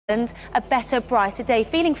And a better, brighter day,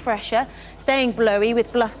 feeling fresher, staying blowy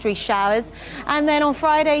with blustery showers, and then on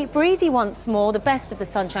Friday, breezy once more, the best of the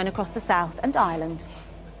sunshine across the south and Ireland.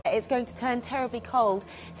 It's going to turn terribly cold,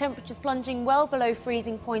 temperatures plunging well below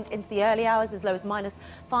freezing point into the early hours, as low as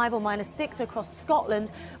 -5 or -6 across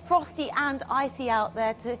Scotland. Frosty and icy out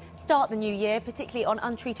there to start the new year, particularly on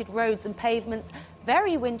untreated roads and pavements.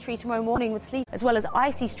 Very wintry tomorrow morning with sleet, as well as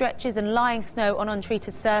icy stretches and lying snow on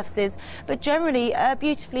untreated surfaces. But generally a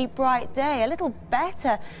beautifully bright day, a little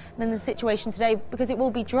better than the situation today because it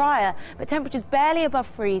will be drier. But temperatures barely above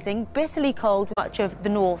freezing, bitterly cold much of the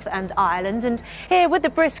north and Ireland. And here with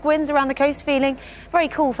the brisk winds around the coast, feeling very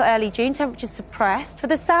cool for early June. Temperatures suppressed. For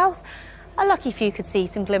the south, a lucky few could see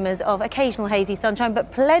some glimmers of occasional hazy sunshine,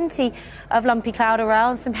 but plenty of lumpy cloud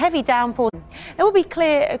around, some heavy downpour. There will be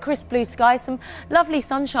clear, crisp blue skies, some lovely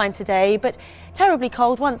sunshine today, but terribly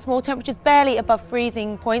cold once more. Temperatures barely above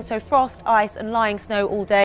freezing point, so frost, ice and lying snow all day.